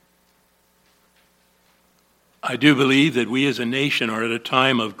I do believe that we as a nation are at a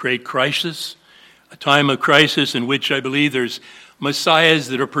time of great crisis, a time of crisis in which I believe there's messiahs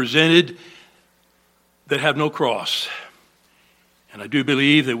that are presented that have no cross. And I do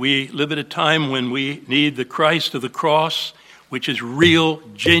believe that we live at a time when we need the Christ of the cross, which is real,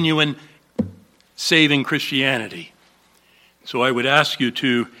 genuine, saving Christianity. So I would ask you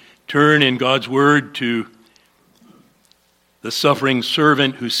to turn in God's word to the suffering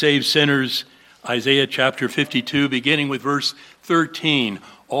servant who saves sinners, Isaiah chapter 52, beginning with verse 13,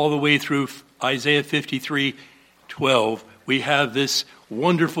 all the way through Isaiah 53:12. We have this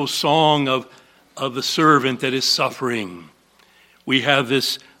wonderful song of the servant that is suffering. We have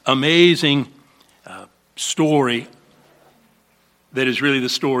this amazing story that is really the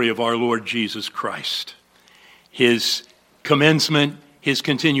story of our Lord Jesus Christ. His commencement, his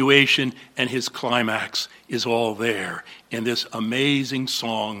continuation, and his climax is all there in this amazing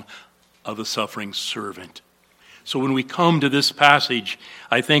song of the suffering servant. So when we come to this passage,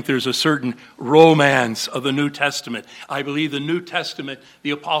 I think there's a certain romance of the New Testament. I believe the New Testament,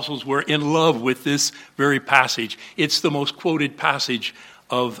 the apostles were in love with this very passage. It's the most quoted passage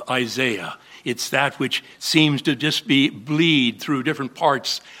of Isaiah. It's that which seems to just bleed through different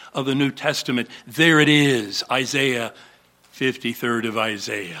parts of the New Testament. There it is, Isaiah 53rd of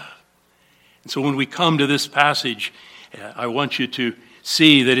Isaiah. And so when we come to this passage, I want you to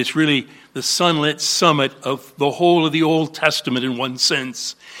see that it's really the sunlit summit of the whole of the Old Testament in one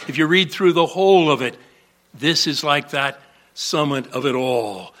sense. If you read through the whole of it, this is like that summit of it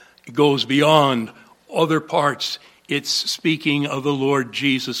all. It goes beyond other parts. It's speaking of the Lord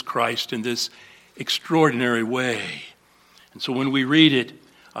Jesus Christ in this extraordinary way. And so when we read it,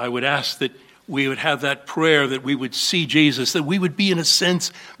 I would ask that we would have that prayer that we would see Jesus, that we would be in a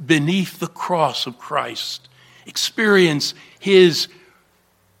sense beneath the cross of Christ, experience his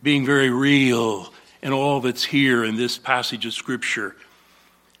being very real and all that's here in this passage of Scripture.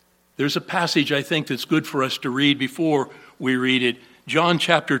 There's a passage I think that's good for us to read before we read it. John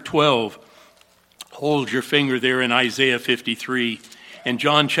chapter 12. Hold your finger there in Isaiah 53. And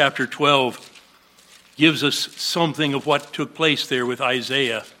John chapter 12 gives us something of what took place there with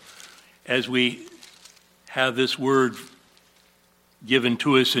Isaiah as we have this word given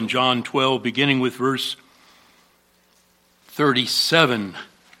to us in John 12, beginning with verse 37.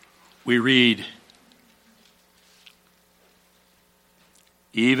 We read,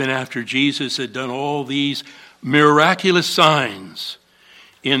 even after Jesus had done all these miraculous signs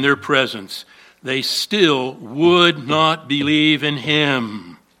in their presence, they still would not believe in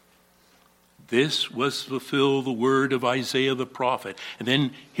him. This was to fulfill the word of Isaiah the prophet. And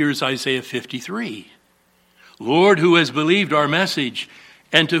then here's Isaiah 53. Lord, who has believed our message,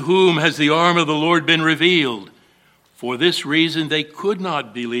 and to whom has the arm of the Lord been revealed? For this reason they could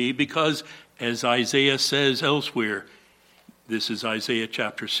not believe, because, as Isaiah says elsewhere, this is Isaiah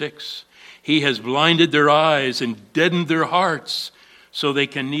chapter 6, he has blinded their eyes and deadened their hearts, so they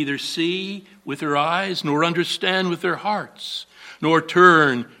can neither see with their eyes, nor understand with their hearts, nor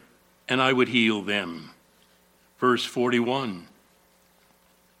turn, and I would heal them. Verse 41.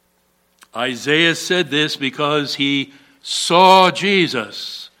 Isaiah said this because he saw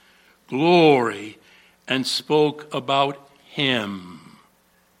Jesus' glory and spoke about him.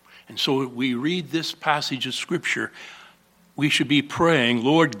 And so we read this passage of Scripture, we should be praying,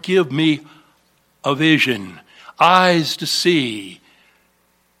 Lord, give me a vision, eyes to see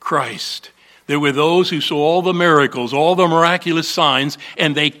Christ. There were those who saw all the miracles, all the miraculous signs,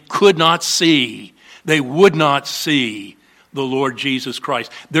 and they could not see. They would not see the Lord Jesus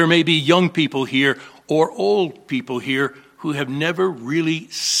Christ. There may be young people here or old people here who have never really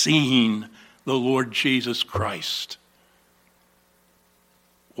seen the Lord Jesus Christ.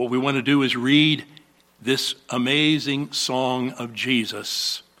 What we want to do is read this amazing song of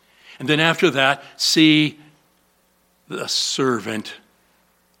Jesus. And then after that, see the servant,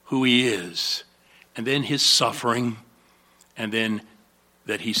 who he is, and then his suffering, and then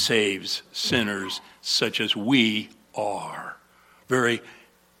that he saves sinners such as we are. Very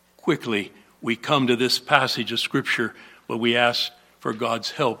quickly, we come to this passage of Scripture where we ask for God's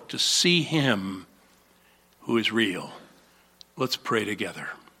help to see him who is real. Let's pray together.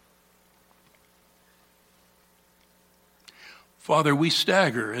 Father, we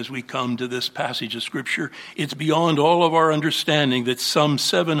stagger as we come to this passage of Scripture. It's beyond all of our understanding that some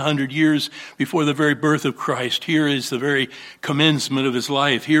 700 years before the very birth of Christ, here is the very commencement of his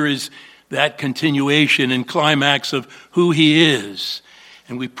life. Here is that continuation and climax of who he is.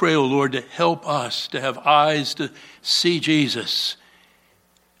 And we pray, O Lord, to help us to have eyes to see Jesus.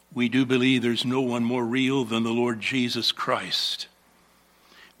 We do believe there's no one more real than the Lord Jesus Christ.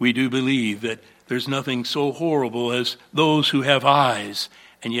 We do believe that there's nothing so horrible as those who have eyes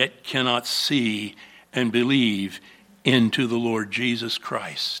and yet cannot see and believe into the Lord Jesus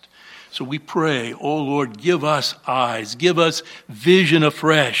Christ. So we pray, oh Lord, give us eyes, give us vision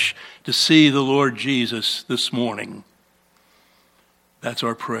afresh to see the Lord Jesus this morning. That's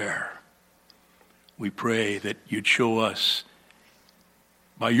our prayer. We pray that you'd show us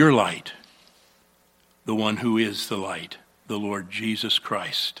by your light the one who is the light, the Lord Jesus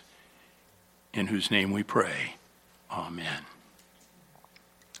Christ, in whose name we pray. Amen.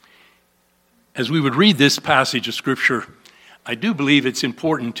 As we would read this passage of Scripture, I do believe it's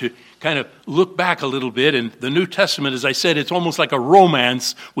important to kind of look back a little bit. In the New Testament, as I said, it's almost like a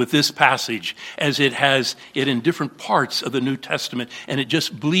romance with this passage, as it has it in different parts of the New Testament, and it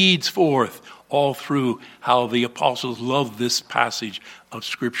just bleeds forth all through how the apostles loved this passage of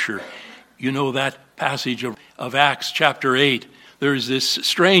Scripture. You know that passage of Acts chapter 8. There's this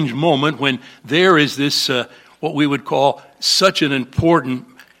strange moment when there is this, what we would call such an important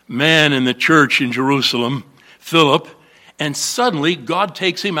man in the church in Jerusalem, Philip, and suddenly God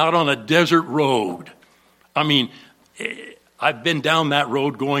takes him out on a desert road. I mean, I've been down that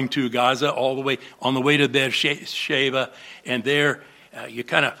road going to Gaza all the way, on the way to Beersheba, and there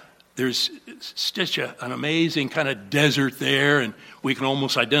there's such an amazing kind of desert there, and we can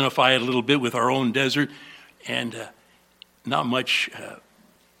almost identify it a little bit with our own desert, and not much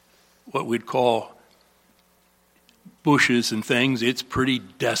what we'd call bushes and things. It's pretty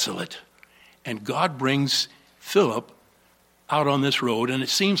desolate. And God brings Philip out on this road, and it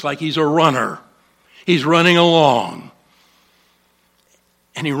seems like he's a runner. He's running along.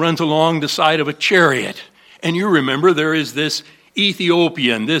 And he runs along the side of a chariot. And you remember there is this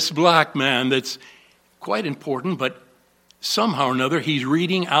Ethiopian, this black man that's quite important, but somehow or another he's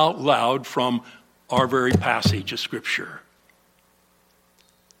reading out loud from our very passage of Scripture.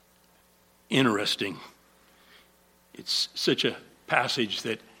 Interesting. It's such a passage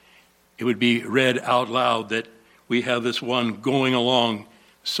that it would be read out loud, that we have this one going along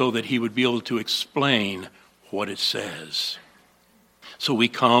so that he would be able to explain what it says. So we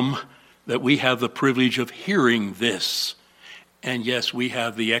come that we have the privilege of hearing this. And yes, we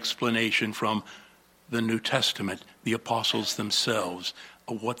have the explanation from the New Testament, the apostles themselves,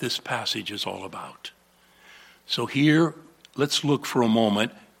 of what this passage is all about. So here, let's look for a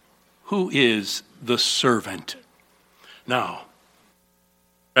moment. Who is the servant? Now,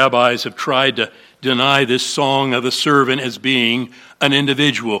 rabbis have tried to deny this song of the servant as being an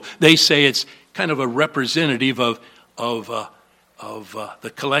individual. They say it's kind of a representative of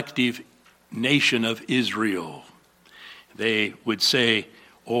the collective nation of Israel. They would say,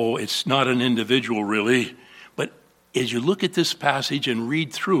 oh, it's not an individual really. But as you look at this passage and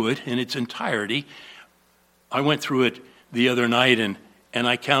read through it in its entirety, I went through it the other night and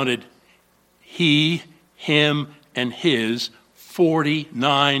I counted he, him, and his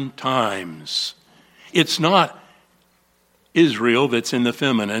 49 times. It's not Israel that's in the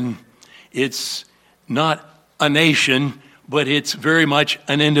feminine. It's not a nation, but it's very much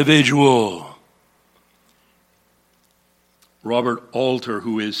an individual. Robert Alter,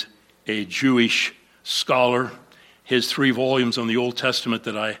 who is a Jewish scholar, his 3 volumes on the Old Testament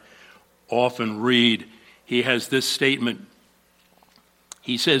that I often read, he has this statement.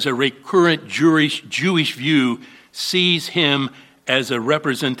 He says, a recurrent Jewish view sees him as a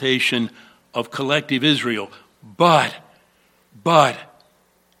representation of collective Israel. But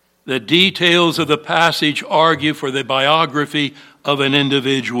the details of the passage argue for the biography of an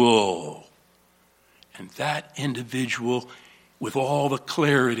individual. And that individual, with all the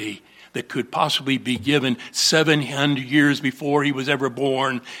clarity that could possibly be given 700 years before he was ever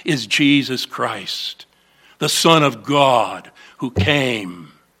born, is Jesus Christ, the Son of God who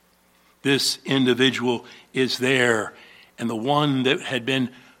came. This individual is there, and the one that had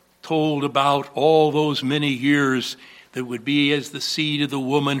been told about all those many years that would be as the seed of the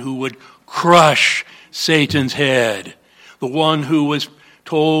woman who would crush Satan's head, the one who was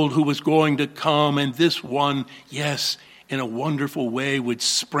told who was going to come, and this one, yes, in a wonderful way, would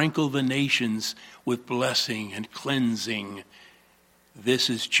sprinkle the nations with blessing and cleansing. This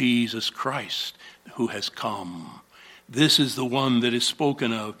is Jesus Christ who has come. This is the one that is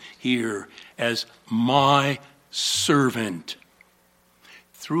spoken of here as my servant.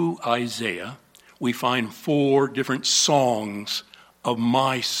 Through Isaiah, we find 4 different songs of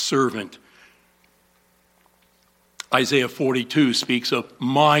my servant. Isaiah 42 speaks of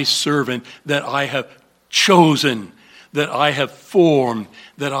my servant that I have chosen, that I have formed,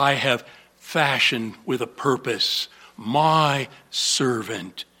 that I have fashioned with a purpose. My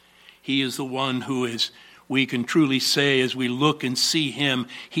servant. He is the one who is we can truly say as we look and see him,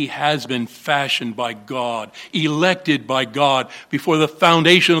 he has been fashioned by God, elected by God before the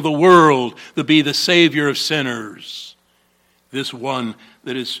foundation of the world to be the Savior of sinners. This one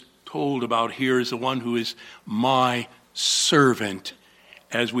that is told about here is the one who is my servant,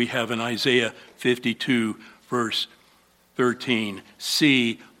 as we have in Isaiah 52, verse 13.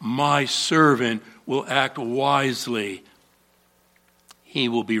 See, my servant will act wisely. He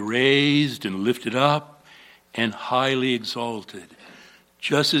will be raised and lifted up and highly exalted.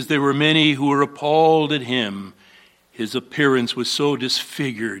 Just as there were many who were appalled at him, his appearance was so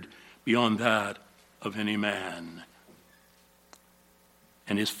disfigured beyond that of any man,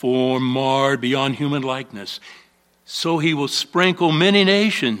 and his form marred beyond human likeness. So he will sprinkle many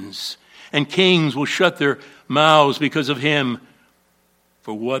nations, and kings will shut their mouths because of him.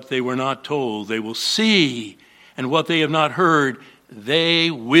 For what they were not told, they will see, and what they have not heard, they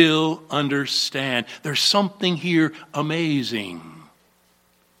will understand. There's something here amazing.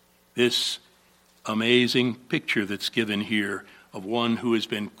 This amazing picture that's given here of one who has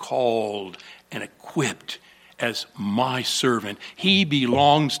been called and equipped as my servant. He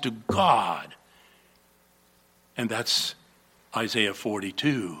belongs to God. And that's Isaiah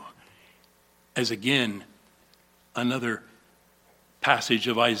 42. As again, another passage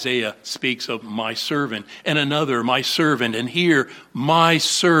of Isaiah speaks of my servant, and another, my servant, and here, my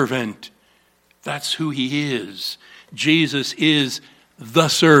servant. That's who he is. Jesus is the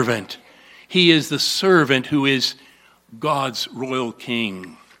servant. He is the servant who is God's royal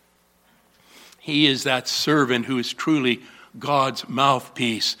king. He is that servant who is truly God's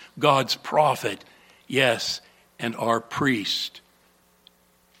mouthpiece, God's prophet, yes, and our priest,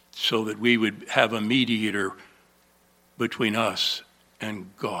 so that we would have a mediator between us and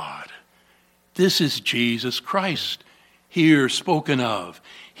God. This is Jesus Christ, here spoken of.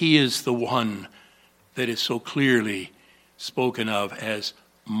 He is the one that is so clearly spoken of as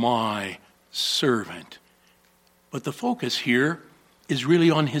my servant. But the focus here is really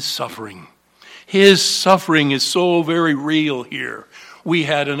on his suffering. His suffering is so very real here. We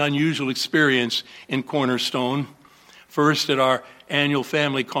had an unusual experience in Cornerstone. First, at our annual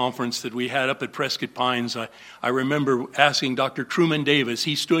family conference that we had up at Prescott Pines, I remember asking Dr. Truman Davis.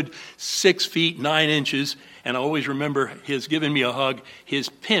 He stood 6 feet 9 inches, and I always remember his giving me a hug. His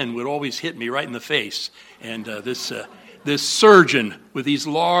pen would always hit me right in the face. And this surgeon with these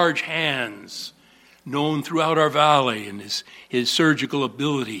large hands, known throughout our valley, and his surgical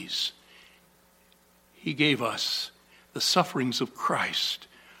abilities, he gave us the sufferings of Christ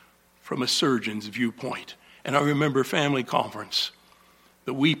from a surgeon's viewpoint. And I remember family conference,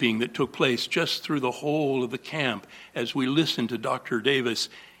 the weeping that took place just through the whole of the camp as we listened to Dr. Davis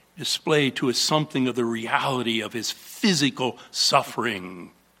display to us something of the reality of his physical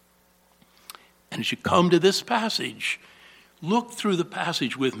suffering. And as you come to this passage, look through the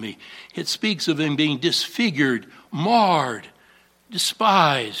passage with me. It speaks of him being disfigured, marred,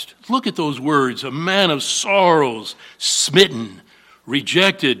 despised. Look at those words: a man of sorrows, smitten,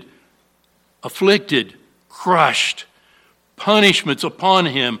 rejected, afflicted, crushed, punishments upon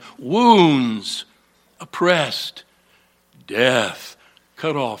him, wounds, oppressed, death,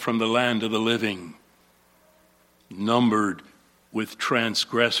 cut off from the land of the living, numbered with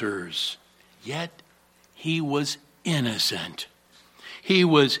transgressors. Yet he was innocent. He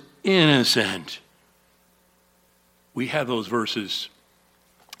was innocent. We have those verses.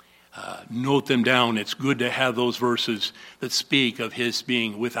 Note them down. It's good to have those verses that speak of his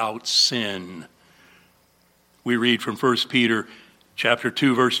being without sin. We read from 1 Peter chapter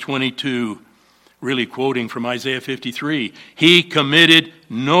 2, verse 22, really quoting from Isaiah 53. He committed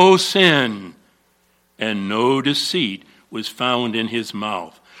no sin, and no deceit was found in his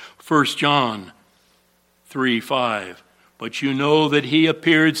mouth. 1 John 3:5. But you know that he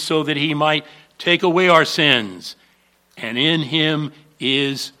appeared so that he might take away our sins, and in him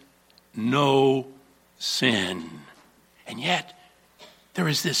is no sin. And yet, there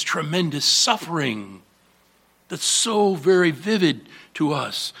is this tremendous suffering that's so very vivid to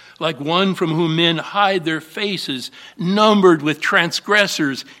us, like one from whom men hide their faces, numbered with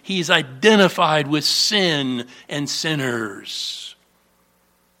transgressors. He's identified with sin and sinners.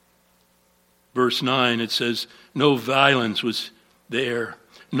 Verse 9, it says, no violence was there,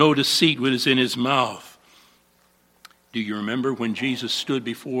 no deceit was in his mouth. Do you remember when Jesus stood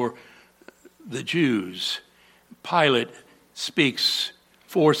before the Jews? Pilate speaks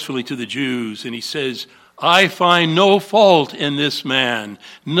forcefully to the Jews, and he says, I find no fault in this man,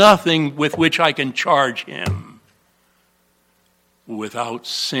 nothing with which I can charge him. Without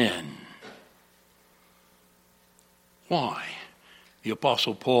sin. Why? The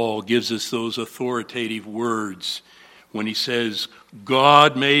Apostle Paul gives us those authoritative words when he says,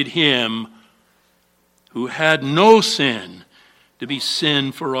 God made him who had no sin to be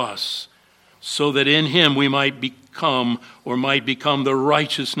sin for us, so that in him we might become the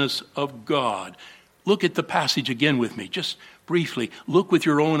righteousness of God. Look at the passage again with me, just briefly. Look with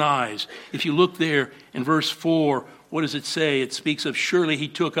your own eyes. If you look there in verse 4, what does it say? It speaks of surely he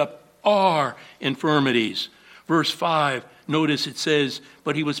took up our infirmities. Verse 5, notice it says,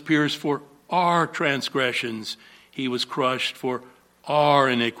 but he was pierced for our transgressions. He was crushed for our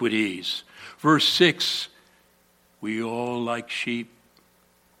iniquities. Verse 6, we all like sheep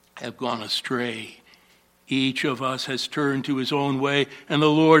have gone astray. Each of us has turned to his own way, and the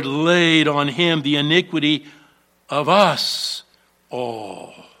Lord laid on him the iniquity of us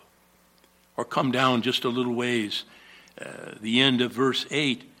all. Or come down just a little ways. The end of verse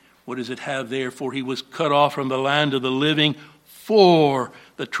 8, what does it have there? For he was cut off from the land of the living. For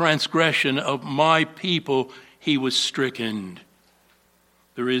the transgression of my people he was stricken.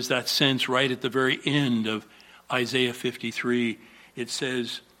 There is that sense right at the very end of Isaiah 53. It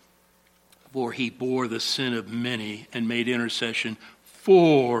says, for he bore the sin of many and made intercession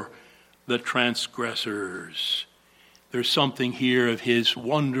for the transgressors. There's something here of his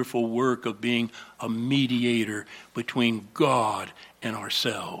wonderful work of being a mediator between God and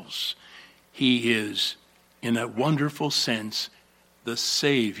ourselves. He is, in that wonderful sense, the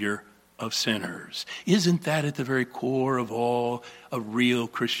Savior of sinners. Isn't that at the very core of all of real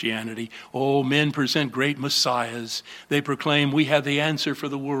Christianity? Oh, men present great messiahs. They proclaim we have the answer for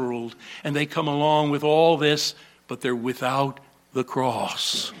the world. And they come along with all this, but they're without the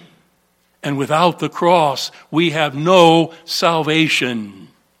cross. And without the cross, we have no salvation.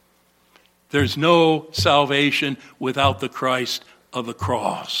 There's no salvation without the Christ of the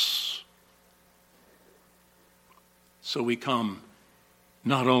cross. So we come,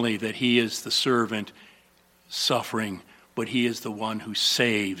 not only that he is the servant suffering, but he is the one who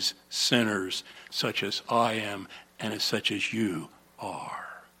saves sinners such as I am and as such as you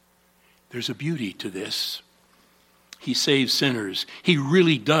are. There's a beauty to this. He saves sinners. He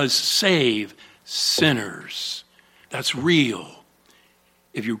really does save sinners. That's real.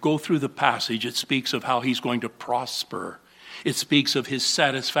 If you go through the passage, it speaks of how he's going to prosper. It speaks of his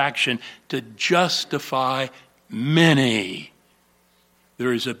satisfaction to justify many.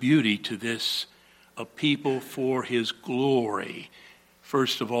 There is a beauty to this, a people for his glory.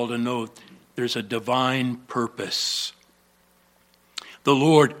 First of all, to note, there's a divine purpose. The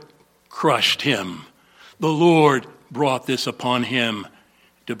Lord crushed him. The Lord brought this upon him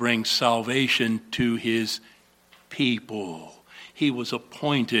to bring salvation to his people. He was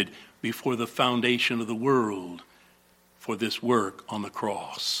appointed before the foundation of the world for this work on the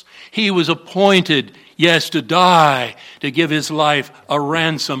cross. He was appointed, yes, to die, to give his life a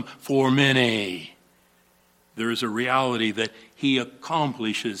ransom for many. There is a reality that he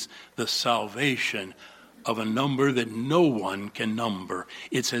accomplishes the salvation of a number that no one can number.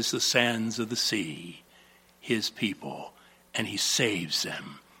 It's as the sands of the sea, his people, and he saves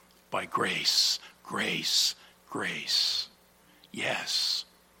them by grace, grace, grace. Yes.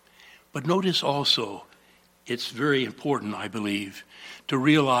 But notice also, it's very important, I believe, to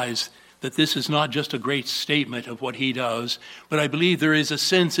realize that this is not just a great statement of what he does, but I believe there is a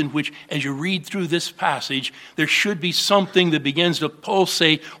sense in which, as you read through this passage, there should be something that begins to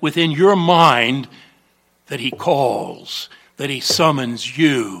pulsate within your mind that he calls, that he summons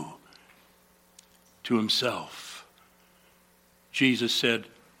you to himself. Jesus said,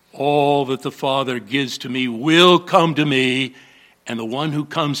 all that the Father gives to me will come to me, and the one who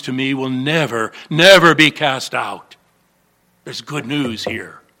comes to me will never, never be cast out. There's good news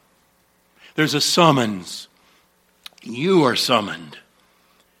here. There's a summons. You are summoned.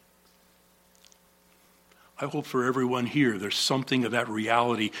 I hope for everyone here there's something of that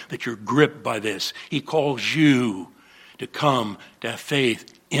reality that you're gripped by this. He calls you to come to have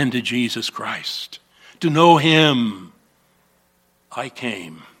faith into Jesus Christ, to know him. I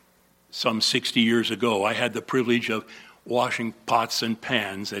came some 60 years ago. I had the privilege of washing pots and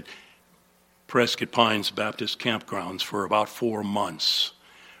pans at Prescott Pines Baptist campgrounds for about 4 months.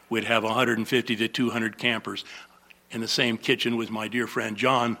 We'd have 150 to 200 campers in the same kitchen with my dear friend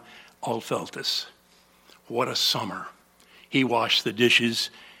John Alfeltis. What a summer. He washed the dishes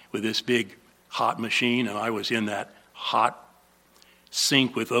with this big hot machine, and I was in that hot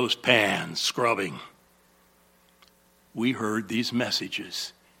sink with those pans scrubbing. We heard these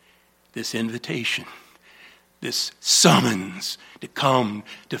messages, this invitation, this summons to come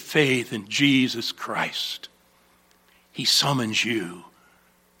to faith in Jesus Christ. He summons you,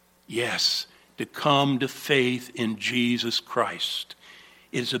 yes, to come to faith in Jesus Christ.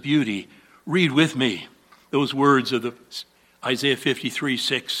 It is a beauty. Read with me those words of Isaiah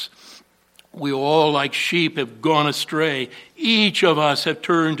 53:6. We all like sheep have gone astray. Each of us have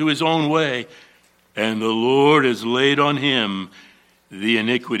turned to his own way. And the Lord has laid on him the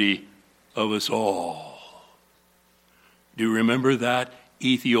iniquity of us all. Do you remember that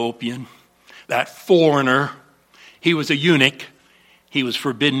Ethiopian, that foreigner? He was a eunuch. He was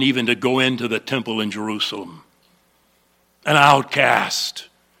forbidden even to go into the temple in Jerusalem. An outcast.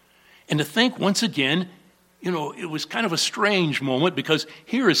 And to think once again, it was kind of a strange moment, because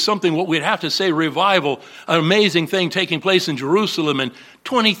here is something, what we'd have to say, revival, an amazing thing taking place in Jerusalem, and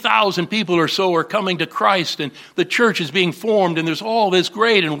 20,000 people or so are coming to Christ, and the church is being formed, and there's all this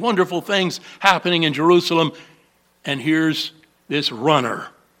great and wonderful things happening in Jerusalem. And here's this runner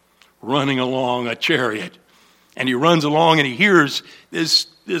running along a chariot, and he runs along and he hears this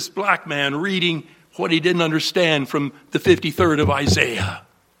black man reading what he didn't understand from the 53rd of Isaiah.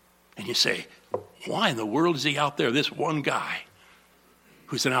 And you say, why in the world is he out there, this one guy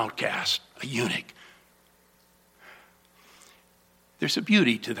who's an outcast, a eunuch? There's a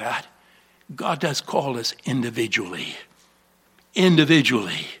beauty to that. God does call us individually.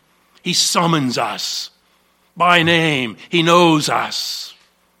 Individually. He summons us by name. He knows us.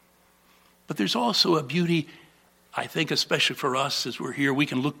 But there's also a beauty, I think, especially for us as we're here. We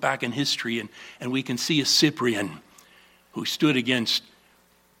can look back in history and we can see a Cyprian who stood against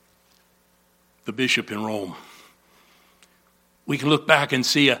the bishop in Rome. We can look back and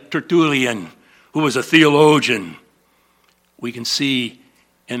see a Tertullian who was a theologian. We can see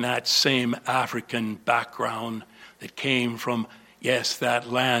in that same African background that came from, yes,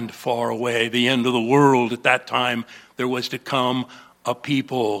 that land far away, the end of the world at that time, there was to come a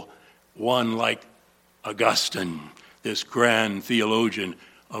people, one like Augustine, this grand theologian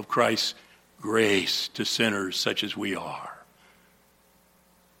of Christ's grace to sinners such as we are.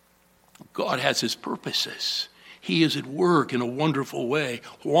 God has his purposes. He is at work in a wonderful way.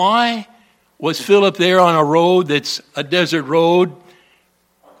 Why was Philip there on a road that's a desert road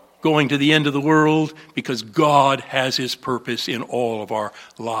going to the end of the world? Because God has his purpose in all of our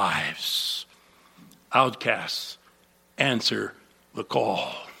lives. Outcasts answer the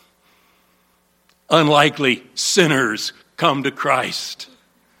call. Unlikely sinners come to Christ.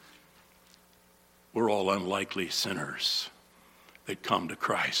 We're all unlikely sinners that come to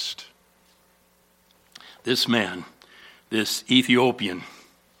Christ. This man, this Ethiopian,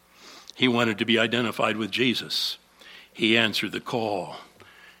 he wanted to be identified with Jesus. He answered the call.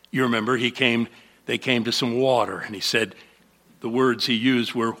 You remember, they came to some water, and he said, the words he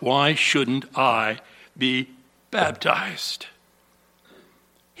used were, why shouldn't I be baptized?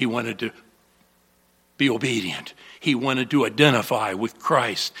 He wanted to be obedient. He wanted to identify with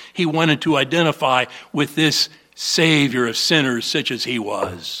Christ. He wanted to identify with this Savior of sinners such as he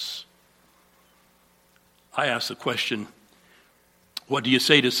was. I ask the question, what do you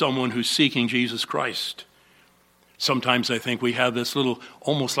say to someone who's seeking Jesus Christ? Sometimes I think we have this little,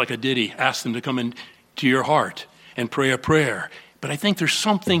 almost like a ditty, ask them to come into your heart and pray a prayer. But I think there's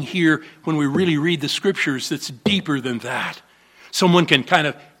something here when we really read the scriptures that's deeper than that. Someone can kind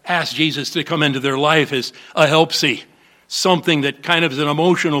of ask Jesus to come into their life as a helpsy, something that kind of is an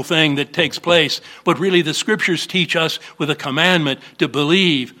emotional thing that takes place. But really the scriptures teach us with a commandment to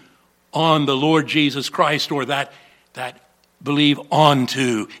believe on the Lord Jesus Christ, or that believe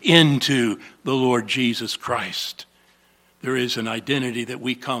into the Lord Jesus Christ. There is an identity that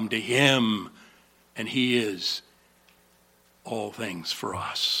we come to him, and he is all things for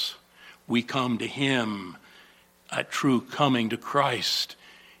us. We come to him. A true coming to Christ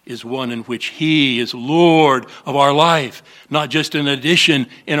is one in which he is Lord of our life, not just an addition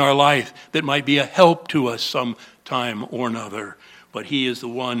in our life that might be a help to us some time or another, but he is the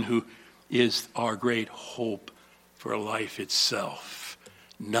one who is our great hope for life itself.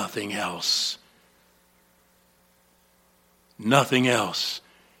 Nothing else. Nothing else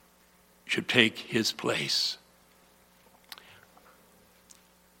should take his place.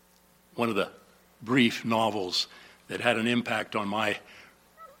 One of the brief novels that had an impact on my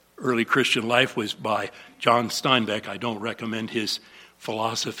early Christian life was by John Steinbeck. I don't recommend his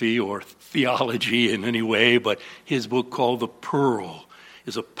philosophy or theology in any way, but his book called The Pearl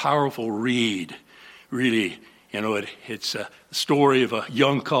is a powerful read. Really, it's a story of a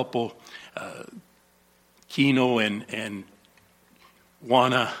young couple, Kino and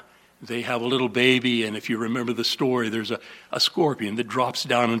Juana, they have a little baby, and if you remember the story, there's a scorpion that drops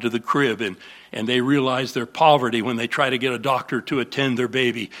down into the crib, and they realize their poverty when they try to get a doctor to attend their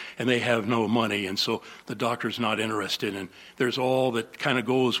baby, and they have no money, and so the doctor's not interested, and there's all that kind of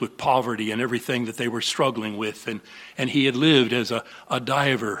goes with poverty and everything that they were struggling with, and he had lived as a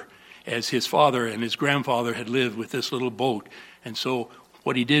diver, as his father and his grandfather had lived with this little boat, and so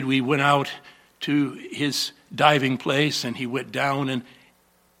what he did, we went out to his diving place, and he went down, and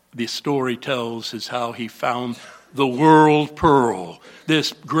the story tells is how he found the world pearl,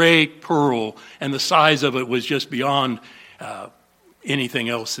 this great pearl, and the size of it was just beyond anything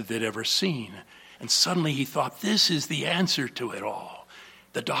else that they'd ever seen. And suddenly he thought, this is the answer to it all.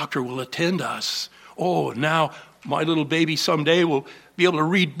 The doctor will attend us. Oh, now my little baby someday will be able to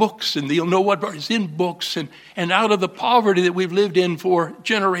read books, and they'll know what is in books, and out of the poverty that we've lived in for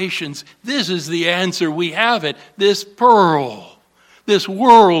generations, this is the answer. We have it, this pearl. This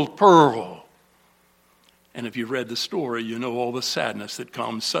world pearl. And if you've read the story, you know all the sadness that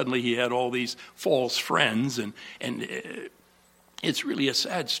comes. Suddenly he had all these false friends, and it's really a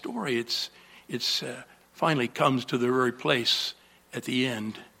sad story. It's finally comes to the very place at the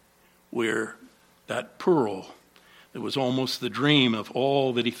end where that pearl that was almost the dream of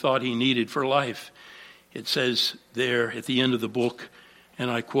all that he thought he needed for life. It says there at the end of the book,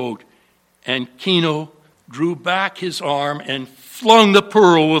 and I quote, "And Kino drew back his arm and flung the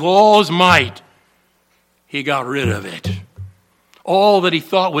pearl with all his might. He got rid of it. All that he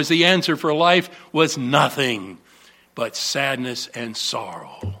thought was the answer for life was nothing but sadness and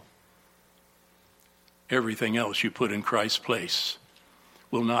sorrow. Everything else you put in Christ's place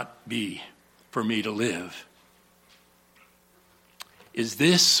will not be for me to live. Is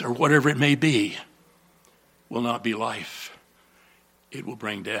this, or whatever it may be, will not be life. It will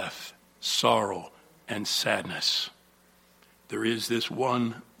bring death, sorrow, and sadness. There is this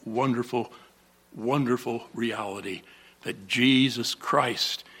one wonderful, wonderful reality that Jesus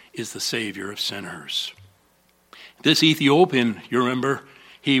Christ is the Savior of sinners. This Ethiopian, you remember,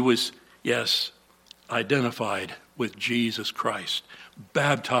 he was, yes, identified with Jesus Christ,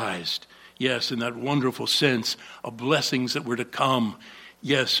 baptized, yes, in that wonderful sense of blessings that were to come.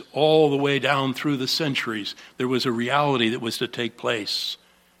 Yes, all the way down through the centuries, there was a reality that was to take place.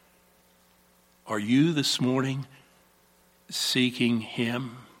 Are you this morning seeking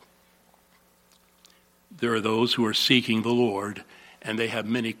him? There are those who are seeking the Lord, and they have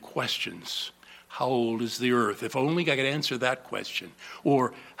many questions. How old is the earth? If only I could answer that question.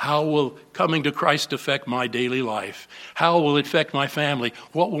 Or how will coming to Christ affect my daily life? How will it affect my family?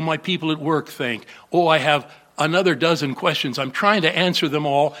 What will my people at work think? Oh, I have another dozen questions. I'm trying to answer them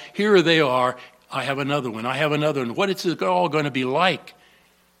all. Here they are. I have another one. I have another one. What is it all going to be like?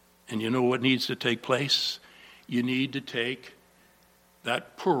 And you know what needs to take place? You need to take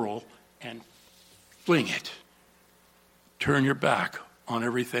that pearl and fling it. Turn your back on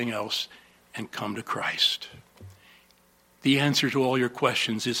everything else and come to Christ. The answer to all your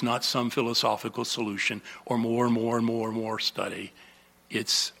questions is not some philosophical solution or more study.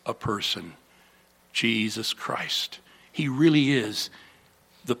 It's a person, Jesus Christ. He really is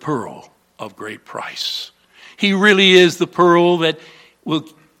the pearl of great price. He really is the pearl that will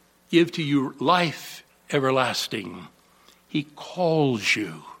give to you life everlasting. He calls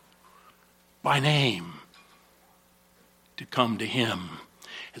you by name to come to him.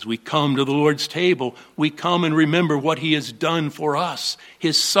 As we come to the Lord's table, we come and remember what he has done for us,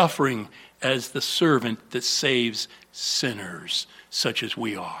 his suffering as the servant that saves sinners such as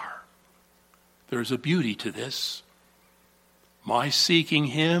we are. There's a beauty to this. My seeking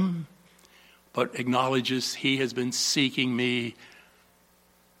him, but acknowledges he has been seeking me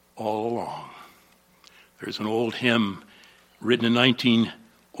all along. There's an old hymn written in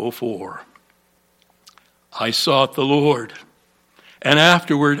 1904. I sought the Lord, and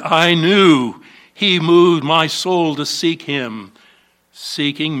afterward I knew he moved my soul to seek him,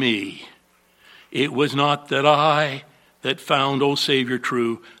 seeking me. It was not that I that found, O Savior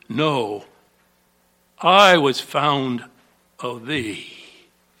true. No, I was found of thee.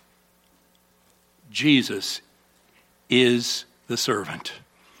 Jesus is the servant.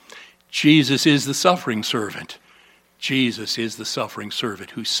 Jesus is the suffering servant. Jesus is the suffering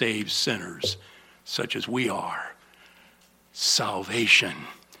servant who saves sinners such as we are. Salvation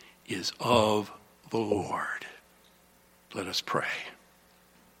is of the Lord. Let us pray.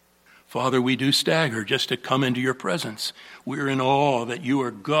 Father, we do stagger just to come into your presence. We're in awe that you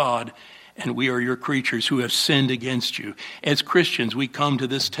are God and we are your creatures who have sinned against you. As Christians, we come to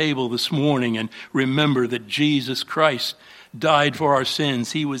this table this morning and remember that Jesus Christ died for our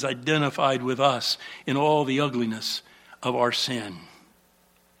sins. He was identified with us in all the ugliness of our sin.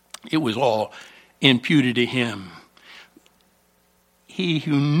 It was all imputed to him. He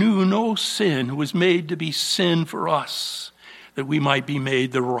who knew no sin was made to be sin for us, that we might be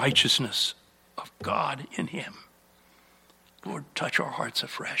made the righteousness of God in him. Lord, touch our hearts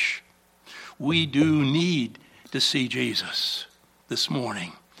afresh. We do need to see Jesus this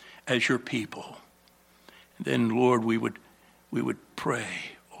morning as your people. And then, Lord, we would pray,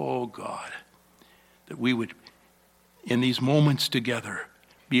 oh God, that we would, in these moments together,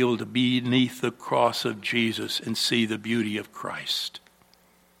 be able to be beneath the cross of Jesus and see the beauty of Christ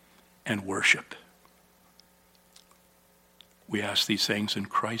and worship. We ask these things in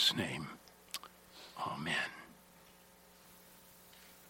Christ's name. Amen.